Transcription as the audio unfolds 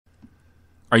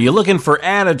Are you looking for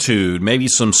attitude, maybe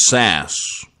some sass?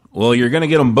 Well, you're going to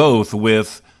get them both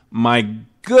with my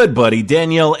good buddy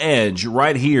Danielle Edge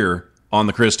right here on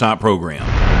the Chris Top program.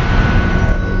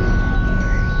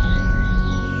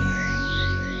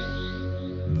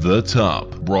 The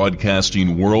Top,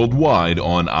 broadcasting worldwide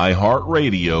on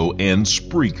iHeartRadio and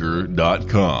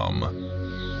Spreaker.com.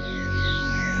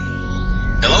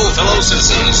 Hello, fellow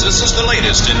citizens. This is the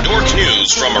latest in dork news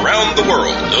from around the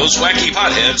world. Those wacky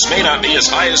potheads may not be as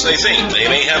high as they think. They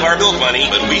may have our milk money,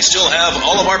 but we still have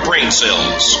all of our brain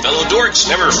cells. Fellow dorks,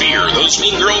 never fear. Those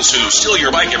mean girls who steal your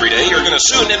bike every day are going to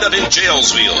soon end up in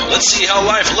Jailsville. Let's see how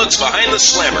life looks behind the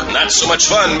slammer. Not so much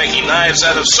fun making knives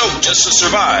out of soap just to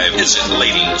survive, is it,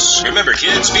 ladies? Remember,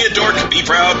 kids, be a dork, be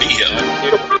proud, be hip.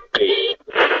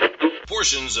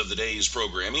 Portions of the day's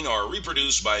programming are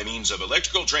reproduced by means of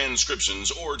electrical transcriptions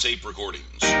or tape recordings.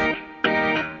 You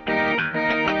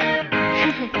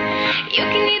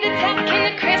can either talk in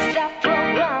the Chris Top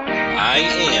program. I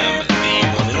am the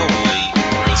one and only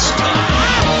Chris Top.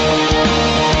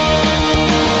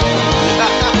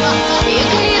 You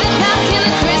can either talk in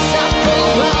the Chris Top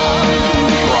program.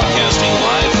 Broadcasting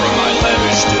live from my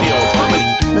lavish studio apartment.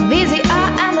 The VCR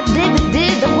and the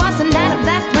DVD, there was a night of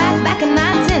that right back in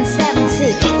 1970.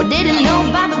 We didn't know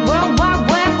about the World War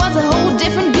Web was a whole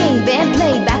different game being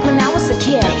played back when I was a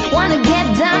kid. Wanna get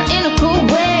down in a cool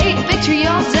way, picture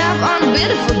yourself on a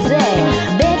beautiful day.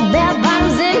 Big bell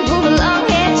bottoms and groovy long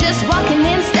hair, just walking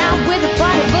in style with a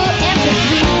portable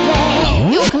MP3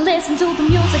 play. You can listen to the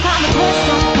music on the Chris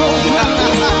Top program.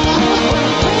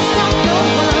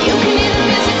 You can hear the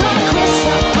music on the Chris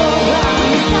Top program.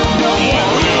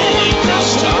 Chris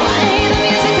Top. Play the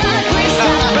music on the Chris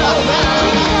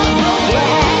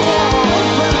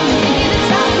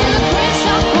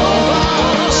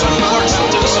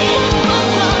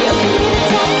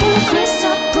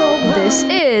Top program. This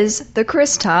is the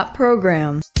Chris Top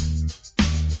program.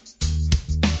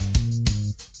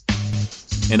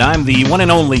 And I'm the one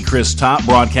and only Chris Top,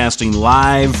 broadcasting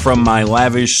live from my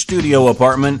lavish studio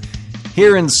apartment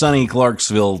here in sunny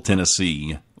Clarksville,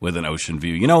 Tennessee, with an ocean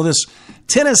view. You know, this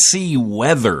Tennessee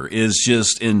weather is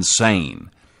just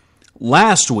insane.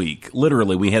 Last week,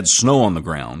 literally, we had snow on the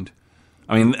ground.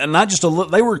 I mean, not just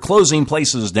they were closing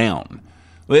places down.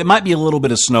 It might be a little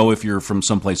bit of snow if you're from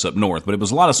someplace up north, but it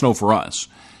was a lot of snow for us.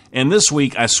 And this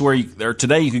week, I swear,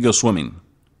 today you could go swimming.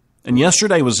 And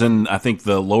yesterday was in, I think,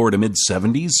 the lower to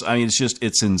mid-70s. I mean,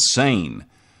 it's insane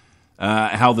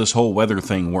how this whole weather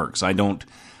thing works. I don't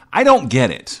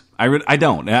get it. I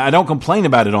don't complain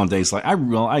about it on days like, I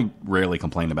rarely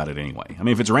complain about it anyway. I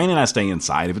mean, if it's raining, I stay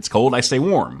inside. If it's cold, I stay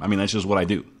warm. I mean, that's just what I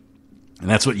do. And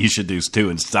that's what you should do too,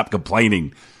 and stop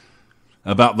complaining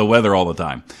about the weather all the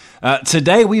time.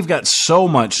 Today, we've got so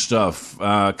much stuff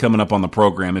coming up on the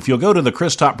program. If you'll go to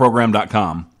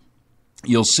thechristopprogram.com,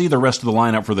 you'll see the rest of the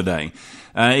lineup for the day.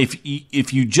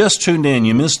 If you just tuned in,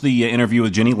 you missed the interview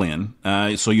with Jenny Lynn,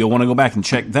 so you'll want to go back and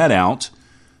check that out.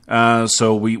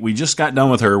 So we just got done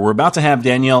with her. We're about to have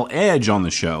Danielle Edge on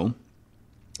the show,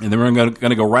 and then we're going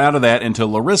to go right out of that into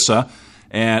Larissa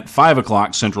at 5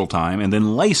 o'clock Central Time, and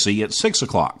then Lacey at 6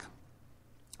 o'clock.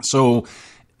 So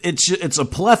it's a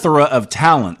plethora of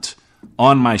talent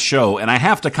on my show, and I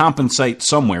have to compensate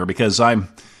somewhere because I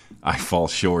fall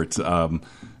short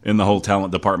in the whole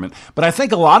talent department. But I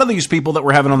think a lot of these people that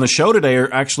we're having on the show today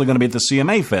are actually going to be at the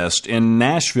CMA Fest in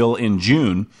Nashville in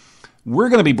June. We're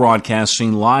going to be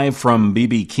broadcasting live from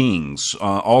BB King's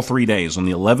all 3 days, on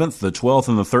the 11th, the 12th,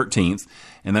 and the 13th,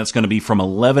 and that's going to be from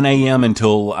 11 a.m.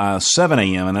 until 7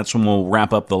 a.m., and that's when we'll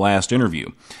wrap up the last interview.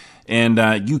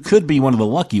 And you could be one of the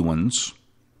lucky ones.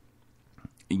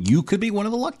 You could be one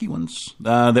of the lucky ones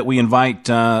that we invite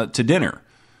to dinner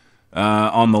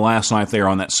on the last night there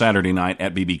on that Saturday night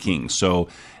at BB King's. So,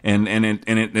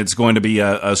 it's going to be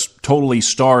a totally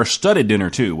star-studded dinner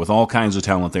too, with all kinds of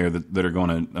talent there that are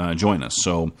going to join us.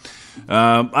 So,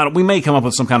 we may come up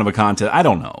with some kind of a contest. I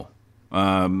don't know.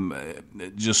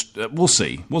 We'll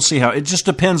see. We'll see how. It just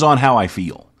depends on how I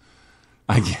feel,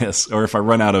 I guess, or if I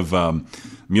run out of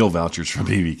meal vouchers from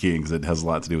BB King's. It has a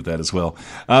lot to do with that as well.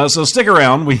 So stick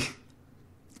around.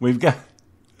 We've got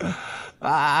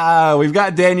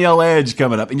Danielle Edge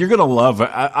coming up, and you're gonna love her.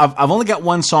 I've only got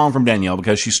one song from Danielle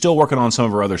because she's still working on some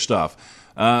of her other stuff.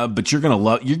 But you're gonna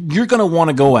love. You're gonna want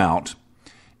to go out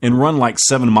and run like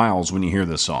 7 miles when you hear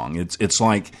this song. It's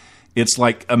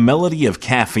like a melody of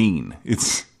caffeine.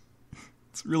 It's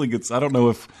really good. I don't know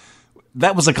if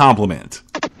that was a compliment.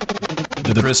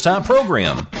 The Chris Top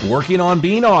Program, working on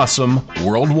being awesome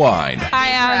worldwide. I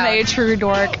am a true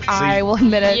dork. I will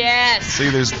admit it. Yes. See,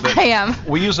 I am.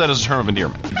 We use that as a term of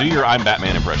endearment. Do your I'm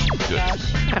Batman impression. Good.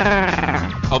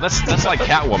 Oh, that's like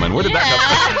Catwoman. Where did that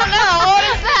I don't know. What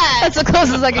is that? That's the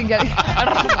closest I can get. come?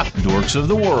 Dorks of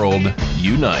the world,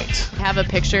 unite. I have a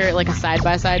picture, like a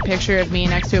side-by-side picture of me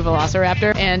next to a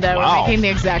velociraptor, and Wow. we're making the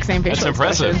exact same facial That's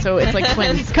impressive. expression, so it's like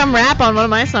twins. Come rap on one of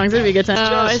my songs, it'd be a good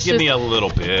time. Just give me a little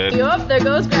bit. Yup, there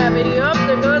goes gravity, yup,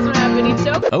 there goes gravity,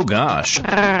 choke. Oh, gosh.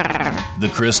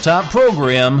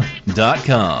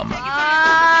 TheChrisTopProgram.com.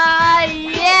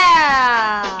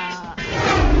 Yeah!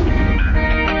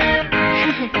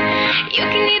 You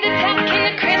can either talk in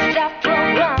the Chris Top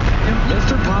program.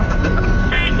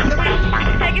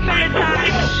 Take it from the top.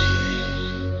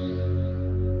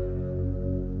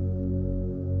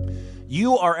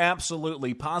 You are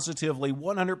absolutely, positively,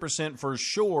 100% for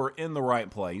sure in the right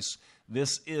place.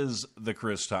 This is the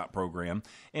Chris Top Program.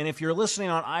 And if you're listening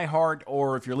on iHeart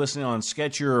or if you're listening on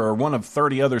Sketcher or one of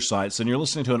 30 other sites, then you're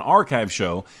listening to an archive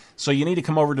show. So you need to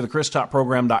come over to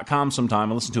thechristopprogram.com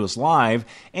sometime and listen to us live,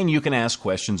 and you can ask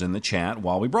questions in the chat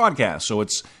while we broadcast. So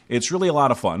it's really a lot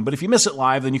of fun. But if you miss it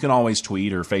live, then you can always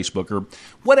tweet or Facebook or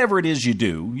whatever it is you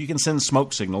do. You can send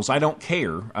smoke signals. I don't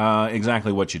care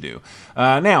exactly what you do.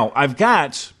 Now,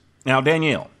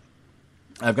 Danielle,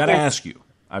 I've got to ask you.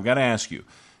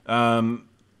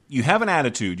 You have an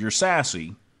attitude. You're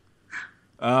sassy.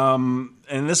 And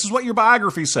this is what your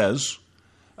biography says.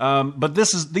 But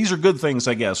these are good things,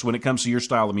 I guess, when it comes to your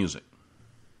style of music.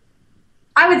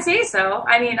 I would say so.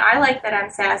 I mean, I like that I'm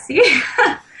sassy.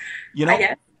 You know, I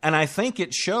guess. And I think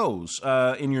it shows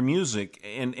in your music,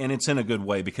 and it's in a good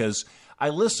way, because I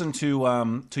listened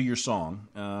to your song.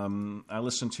 I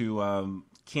listened to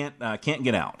Can't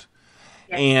Get Out.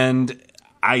 Yes. And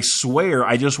I swear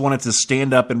I just wanted to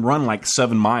stand up and run like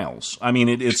 7 miles. I mean,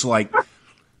 it's like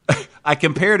I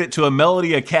compared it to a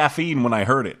melody of caffeine when I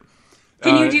heard it.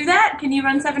 Can you do that? Can you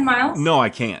run 7 miles? No, I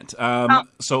can't.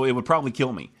 So it would probably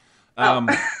kill me.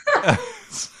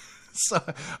 So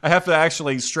I have to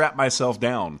actually strap myself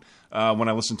down when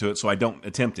I listen to it so I don't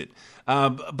attempt it.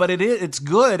 But it's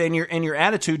good, and your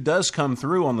attitude does come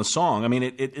through on the song. I mean,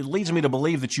 it leads me to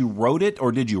believe that you wrote it,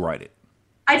 or did you write it?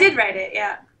 I did write it,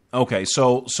 yeah. Okay,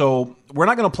 so we're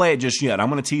not going to play it just yet. I'm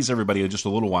going to tease everybody in just a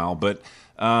little while, but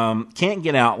Can't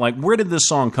Get Out, like, where did this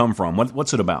song come from?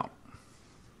 What's it about?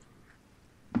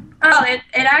 Oh, it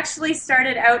actually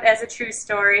started out as a true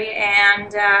story,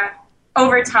 and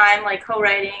over time, like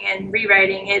co-writing and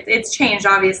rewriting, it's changed,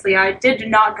 obviously. I did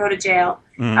not go to jail.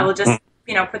 Mm-hmm. I will just,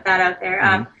 put that out there.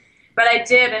 Mm-hmm. But I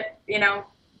did,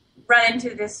 run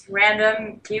into this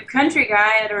random cute country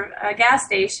guy at a gas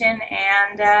station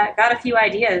and got a few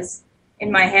ideas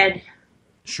in my head.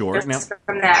 Sure.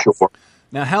 From that. Sure.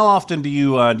 Now, how often do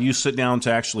you sit down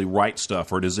to actually write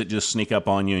stuff, or does it just sneak up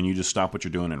on you and you just stop what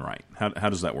you're doing and write? How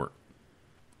does that work?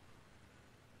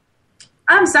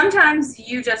 Sometimes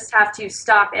you just have to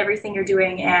stop everything you're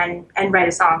doing and write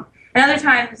a song. And other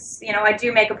times, I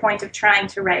do make a point of trying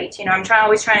to write. I'm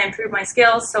always trying to improve my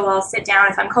skills, so I'll sit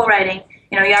down if I'm co-writing.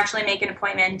 You actually make an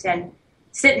appointment and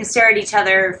sit and stare at each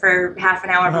other for half an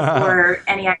hour before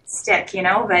any act stick,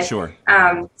 But sure.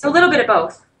 So a little bit of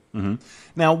both. Mm-hmm.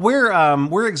 Now,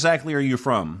 where exactly are you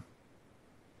from?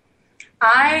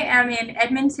 I am in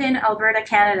Edmonton, Alberta,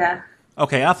 Canada.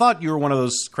 Okay, I thought you were one of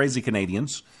those crazy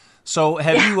Canadians. So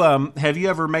have you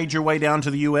ever made your way down to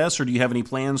the U.S., or do you have any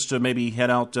plans to maybe head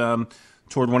out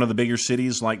toward one of the bigger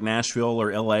cities like Nashville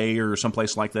or L.A. or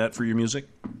someplace like that for your music?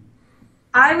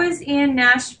 I was in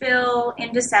Nashville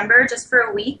in December just for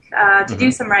a week to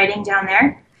do some writing down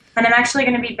there. And I'm actually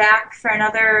going to be back for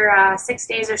another 6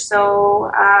 days or so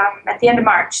at the end of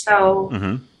March. So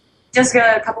just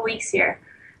a couple weeks here.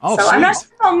 Oh, so sweet. I'm not sure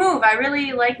if I'll move. I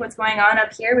really like what's going on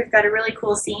up here. We've got a really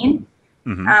cool scene.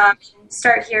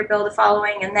 Start here, build a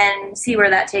following, and then see where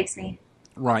that takes me.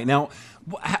 Right. Now,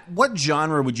 what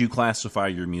genre would you classify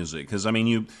your music? Because, I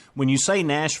mean, when you say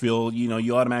Nashville,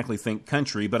 you automatically think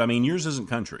country, but, I mean, yours isn't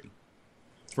country,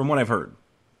 from what I've heard.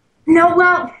 No,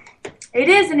 well, it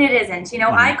is and it isn't.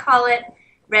 I call it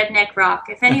redneck rock.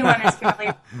 If anyone is familiar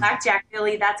with Blackjack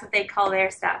Billy, that's what they call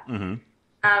their stuff. And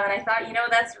I thought,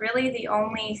 that's really the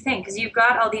only thing, because you've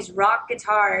got all these rock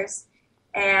guitars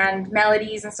and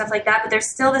melodies and stuff like that, but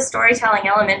there's still the storytelling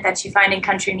element that you find in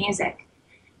country music.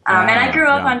 And I grew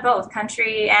up on both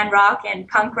country and rock and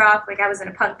punk rock. Like, I was in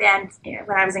a punk band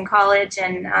when I was in college,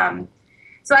 and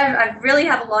so I really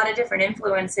have a lot of different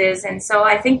influences, and so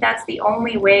I think that's the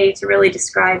only way to really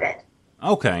describe it.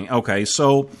 Okay.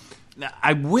 So Now,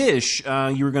 I wish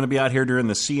you were going to be out here during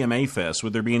the CMA Fest.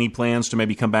 Would there be any plans to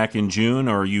maybe come back in June,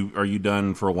 or are you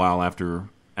done for a while after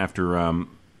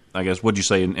I guess, what'd you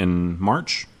say, in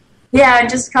March? Yeah, in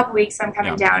just a couple weeks I'm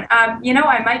coming down.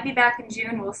 I might be back in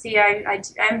June. We'll see.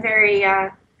 I'm very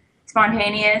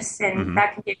spontaneous, and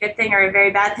that can be a good thing or a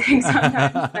very bad thing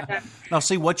sometimes. But, now,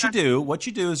 see, what you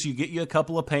do is you get you a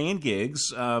couple of paying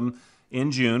gigs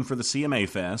in June for the CMA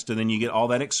Fest, and then you get all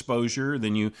that exposure.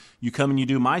 Then you come and you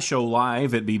do my show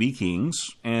live at BB King's,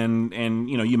 and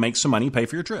you make some money, pay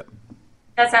for your trip.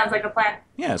 That sounds like a plan.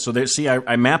 Yeah, so there, see,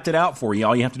 I mapped it out for you.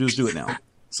 All you have to do is do it now.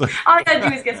 So, all I gotta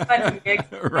do is get some fun gigs.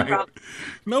 Right.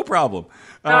 No problem.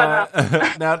 No.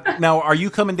 Now, are you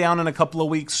coming down in a couple of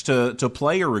weeks to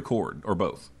play or record, or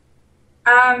both?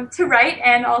 To write,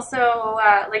 and also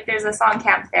there's a song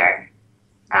camp there.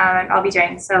 I'll be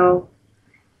doing. So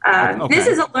This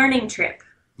is a learning trip.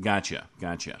 Gotcha.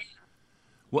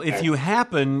 Well, if you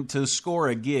happen to score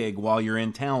a gig while you're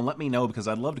in town, let me know, because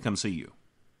I'd love to come see you.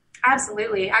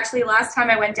 Absolutely. Actually, last time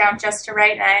I went down just to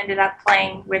write, and I ended up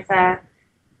playing with an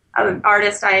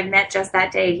artist I had met just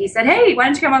that day. He said, "Hey, why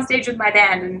don't you come on stage with my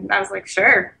band?" And I was like,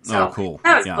 "Sure." So cool.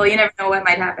 That was cool. You never know what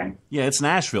might happen. Yeah, it's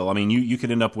Nashville. I mean, you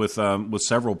could end up with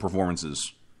several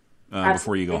performances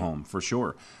before you go home, for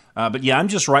sure. But yeah, I'm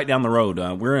just right down the road.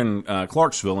 We're in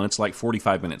Clarksville, and it's like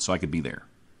 45 minutes, so I could be there.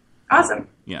 Awesome.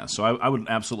 Yeah, so I would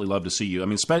absolutely love to see you. I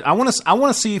mean, I want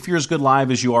to see if you're as good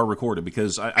live as you are recorded,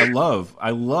 because I love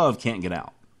Can't Get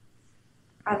Out.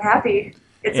 I'm happy.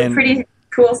 It's a pretty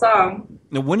cool song.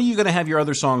 Now, when are you going to have your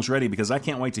other songs ready? Because I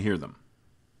can't wait to hear them.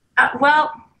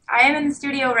 Well, I am in the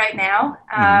studio right now,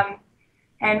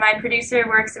 and my producer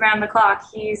works around the clock.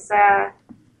 He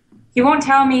won't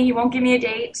tell me, he won't give me a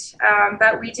date,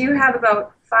 but we do have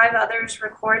about 5 others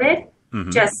recorded.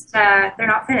 Just they're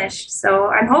not finished, so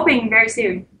I'm hoping very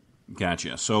soon.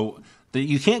 Gotcha. So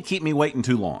you can't keep me waiting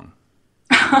too long.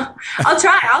 I'll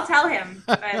try. I'll tell him,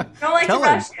 but don't like to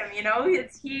rush him.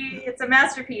 It's a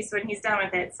masterpiece when he's done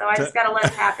with it. So I just got to let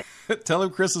it happen. Tell him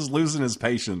Chris is losing his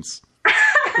patience.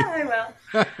 I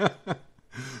will.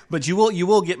 But you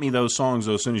will get me those songs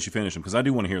as soon as you finish them, because I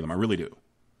do want to hear them. I really do.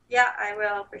 Yeah, I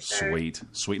will, for sure.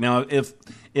 Sweet. Now,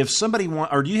 if somebody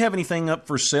or do you have anything up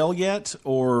for sale yet,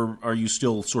 or are you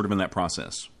still sort of in that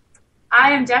process?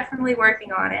 I am definitely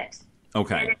working on it.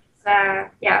 Okay.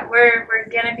 We're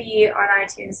gonna be on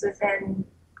iTunes within,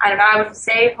 I don't know, I would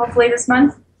say hopefully this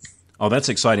month. Oh, that's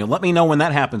exciting. Let me know when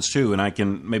that happens too, and I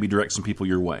can maybe direct some people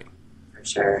your way. For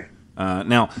sure.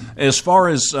 Now, as far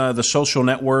as the social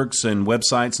networks and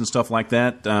websites and stuff like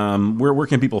that, where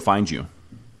can people find you?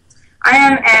 I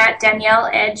am at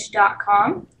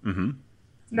DanielleEdge.com,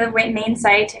 the main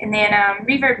site, and then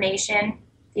Reverb Nation.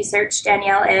 If you search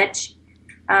Danielle Edge,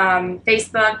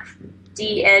 Facebook,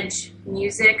 D Edge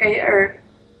Music,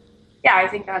 I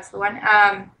think that's the one.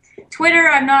 Twitter,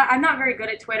 I'm not very good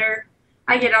at Twitter.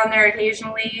 I get on there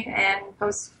occasionally and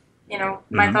post,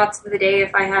 my thoughts of the day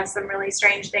if I have some really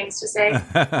strange things to say.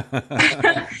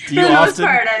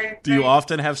 Do you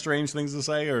often have strange things to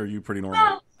say, or are you pretty normal?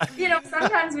 Well,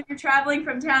 sometimes when you're traveling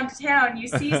from town to town, you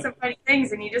see some funny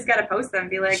things and you just got to post them.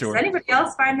 Be like, Does anybody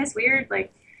else find this weird?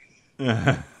 Like, I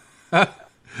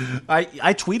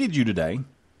tweeted you today.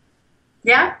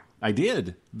 Yeah? I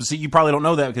did. See, you probably don't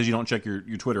know that because you don't check your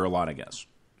Twitter a lot, I guess.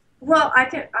 Well, I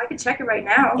could check it right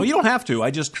now. Oh, you don't have to.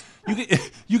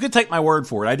 You could take my word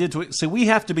for it. I did tweet. See, we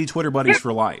have to be Twitter buddies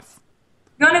for life.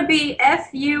 Gonna be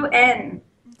FUN.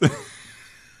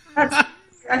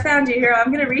 I found you here.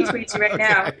 I'm gonna retweet you right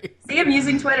now. See, I'm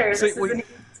using Twitter.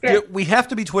 We have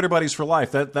to be Twitter buddies for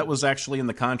life. That was actually in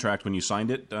the contract when you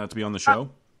signed it to be on the show.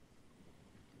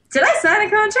 Did I sign a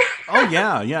contract? Oh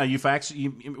yeah.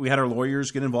 We had our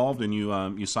lawyers get involved, and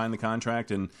you signed the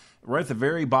contract, and right at the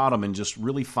very bottom, in just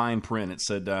really fine print, it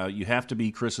said you have to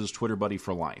be Chris's Twitter buddy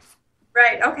for life.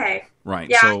 Right. Okay. Right.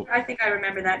 Yeah, so, I think I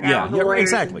remember that now. Yeah.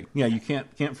 Exactly. Yeah. You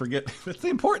can't forget the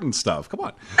important stuff. Come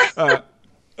on.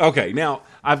 Okay. Now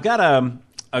I've got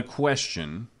a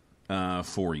question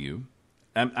for you.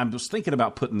 I'm just thinking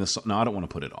about putting this. No, I don't want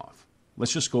to put it off.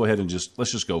 Let's just go ahead and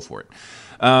let's just go for it.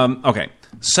 Okay.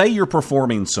 Say you're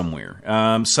performing somewhere.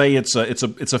 Say it's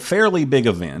a fairly big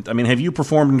event. I mean, have you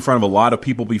performed in front of a lot of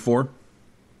people before?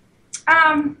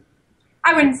 I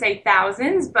wouldn't say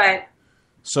thousands, but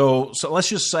so let's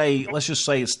just say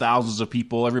it's thousands of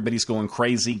people. Everybody's going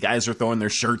crazy. Guys are throwing their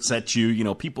shirts at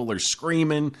you. People are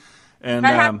screaming. And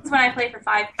that happens when I play for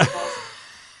 5 people.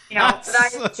 But I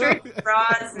have shirts,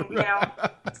 bras, and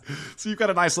So you've got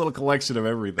a nice little collection of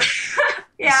everything.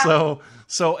 Yeah.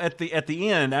 So at the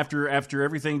end, after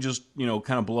everything just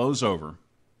kind of blows over,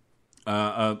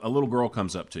 a little girl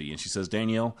comes up to you and she says,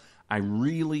 "Danielle, I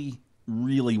really,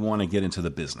 really want to get into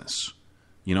the business.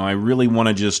 I really want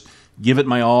to just give it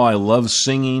my all. I love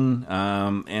singing,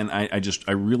 and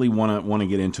I really want to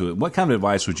get into it. What kind of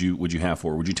advice would you have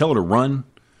for her? Would you tell her to run,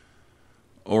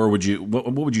 or what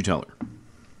would you tell her?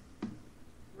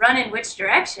 Run in which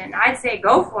direction? I'd say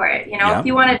go for it. Yeah. If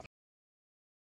you want to